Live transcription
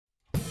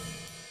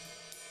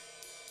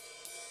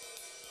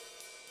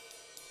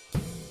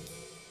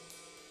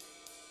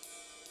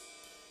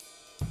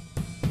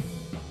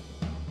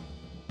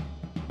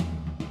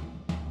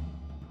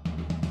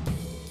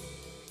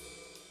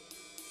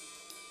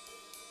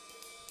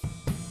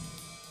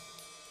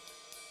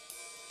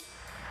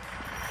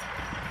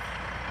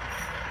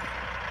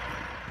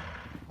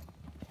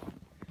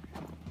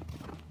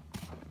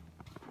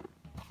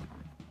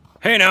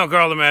Hey now,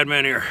 Carl the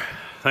Madman here.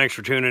 Thanks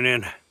for tuning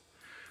in.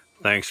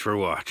 Thanks for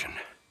watching.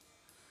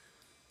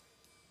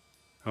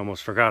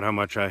 Almost forgot how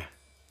much I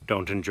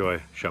don't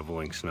enjoy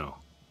shoveling snow.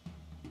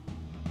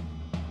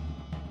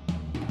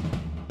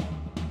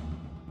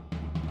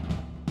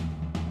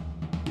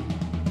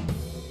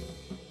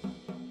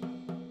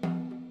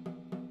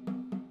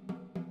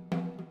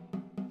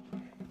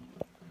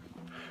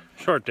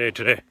 Short day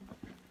today.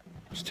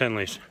 It's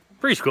Tinley's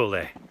preschool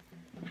day.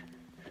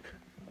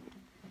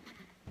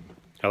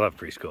 I love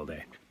preschool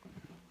day.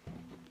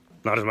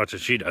 Not as much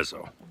as she does,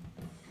 though.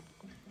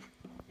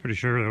 Pretty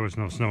sure there was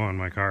no snow on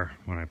my car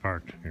when I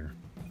parked here.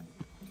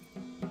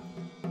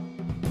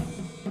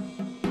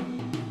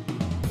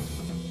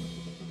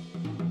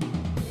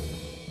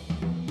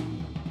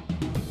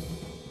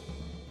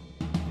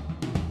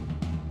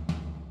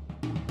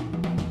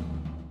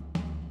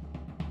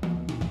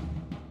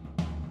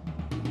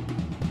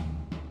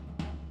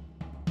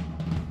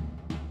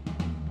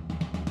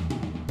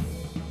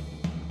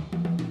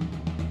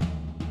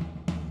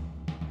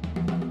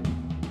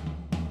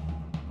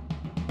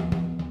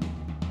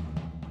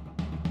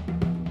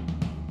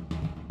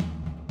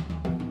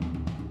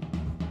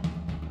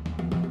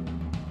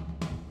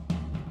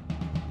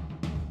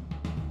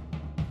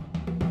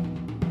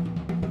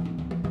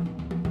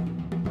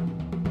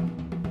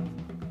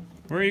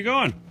 Where are you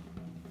going?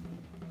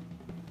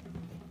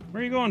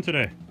 Where are you going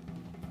today?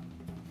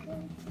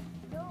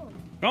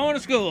 Going to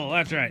school,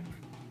 that's right.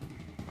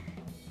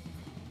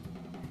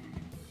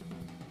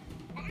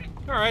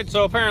 Alright,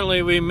 so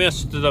apparently we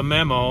missed the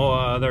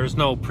memo. There's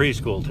no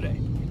preschool today.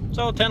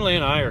 So Tinley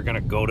and I are going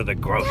to go to the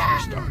grocery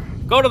store.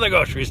 Go to the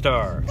grocery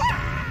store!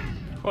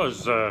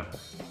 Was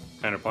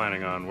kind of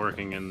planning on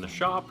working in the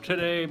shop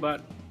today,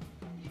 but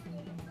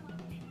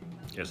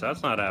guess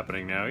that's not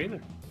happening now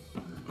either.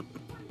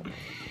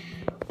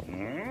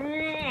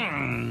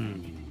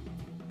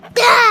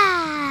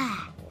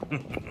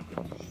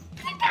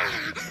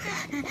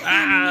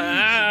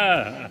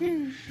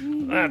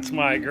 That's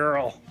my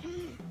girl.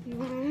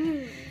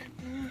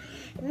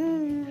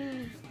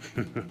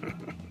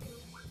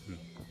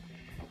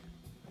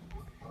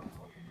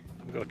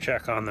 Go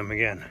check on them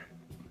again.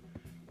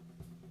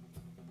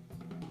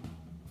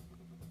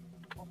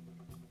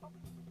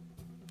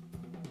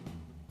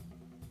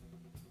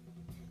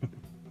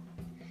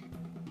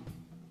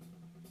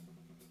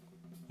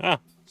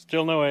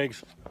 Still no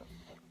eggs.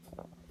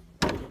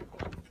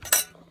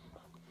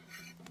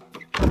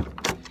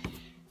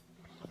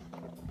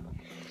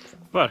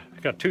 But I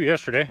got 2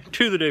 yesterday,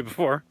 2 the day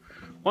before,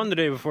 1 the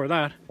day before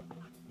that.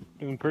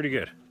 Doing pretty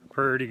good.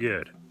 Pretty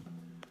good.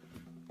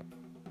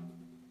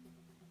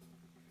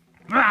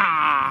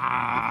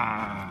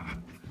 Ah!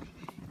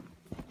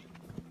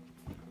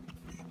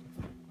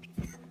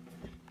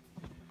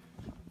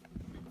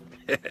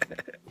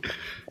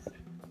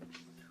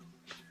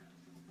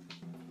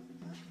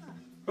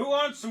 Who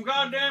wants some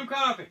goddamn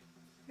coffee?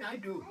 I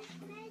do.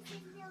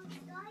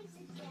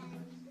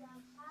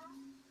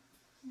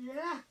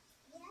 Yeah?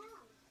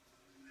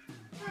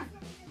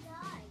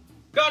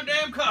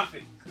 Goddamn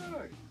coffee.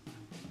 Good.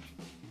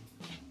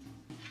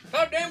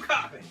 Goddamn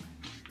coffee.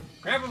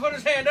 Grandpa put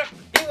his hand up.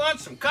 He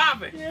wants some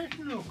coffee. There's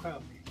no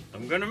coffee.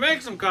 I'm gonna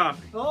make some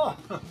coffee. Oh.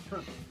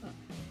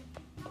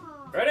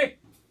 Ready?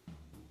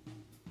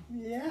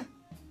 Yeah?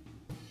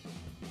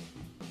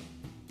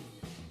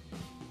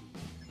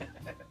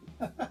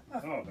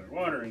 Oh, there's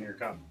water in your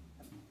cup.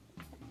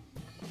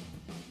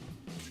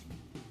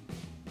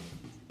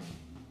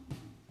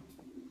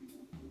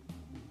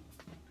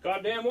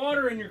 Goddamn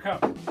water in your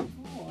cup. Oh,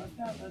 I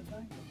thought I'd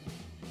think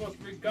Supposed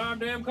to be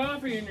goddamn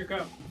coffee in your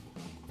cup.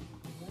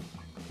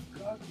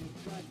 coffee is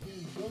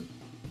goddamn good.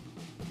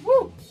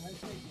 Woo! I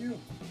think you.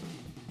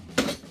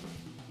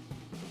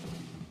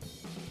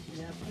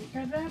 Yeah, pick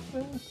an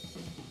apple.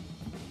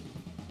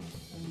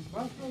 And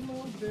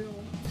Buffalo Bill.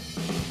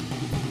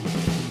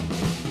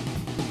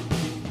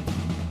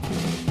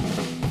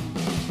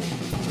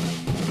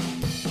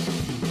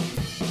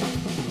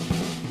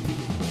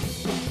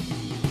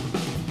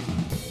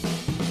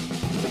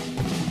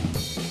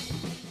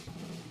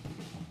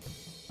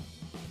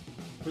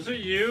 Was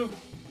it you?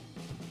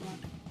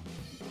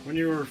 When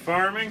you were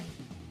farming?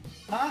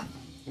 Huh?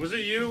 Was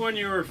it you when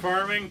you were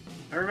farming?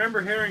 I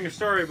remember hearing a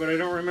story, but I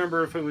don't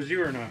remember if it was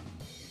you or not.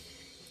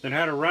 That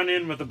had a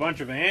run-in with a bunch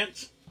of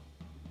ants?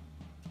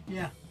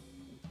 Yeah.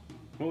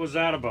 What was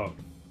that about?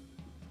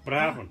 What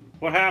happened?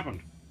 What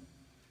happened?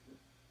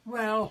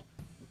 Well,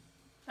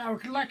 I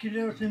was lucky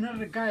there was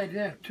another guy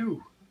there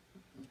too.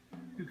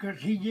 Because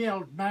he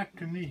yelled back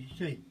to me, he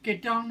said,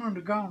 get down on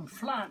the ground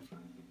flat.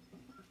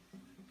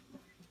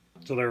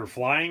 So they were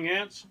flying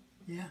ants?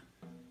 Yeah.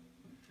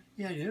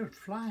 Yeah, they were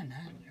flying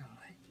at you,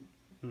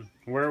 like.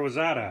 Where was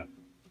that at?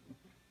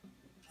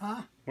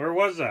 Huh? Where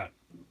was that?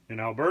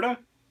 In Alberta?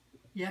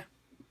 Yeah.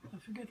 I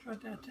forget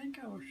what I think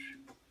I was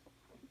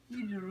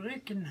either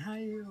raking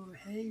hay or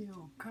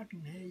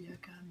cutting hay, I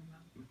can't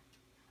remember.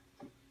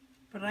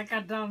 But I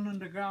got down on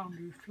the ground,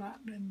 he was flat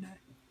in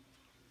there.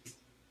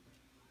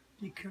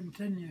 He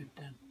continued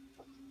then.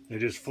 They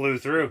just flew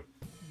through.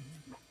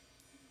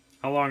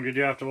 How long did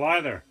you have to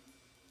lie there?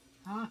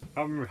 Huh?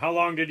 How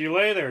long did you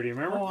lay there? Do you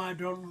remember? Oh, I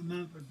don't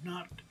remember.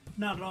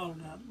 Not all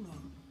that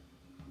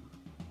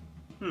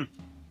long.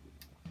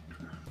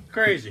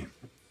 Crazy.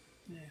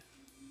 Yeah.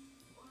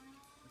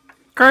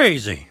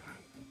 Crazy.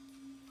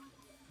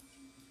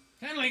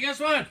 Henley, guess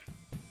what?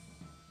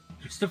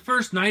 It's the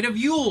first night of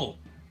Yule.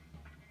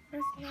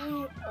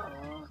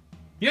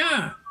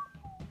 Yeah.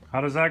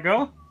 How does that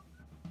go?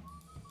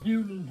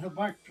 Julen har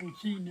bagt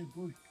sine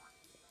bud.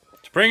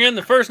 Let's bring in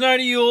the first night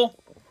of Yule.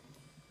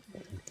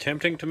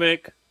 Attempting to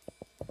make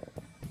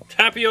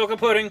tapioca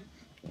pudding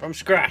from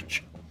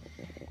scratch.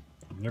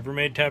 I've never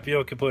made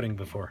tapioca pudding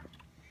before.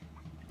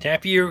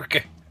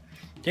 Tapioca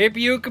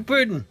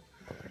pudding.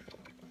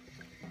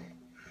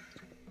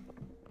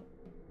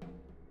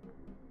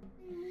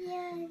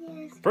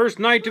 First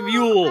night of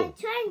Yule.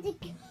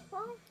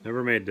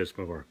 Never made this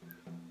before.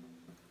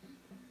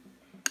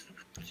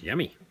 It's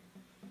yummy.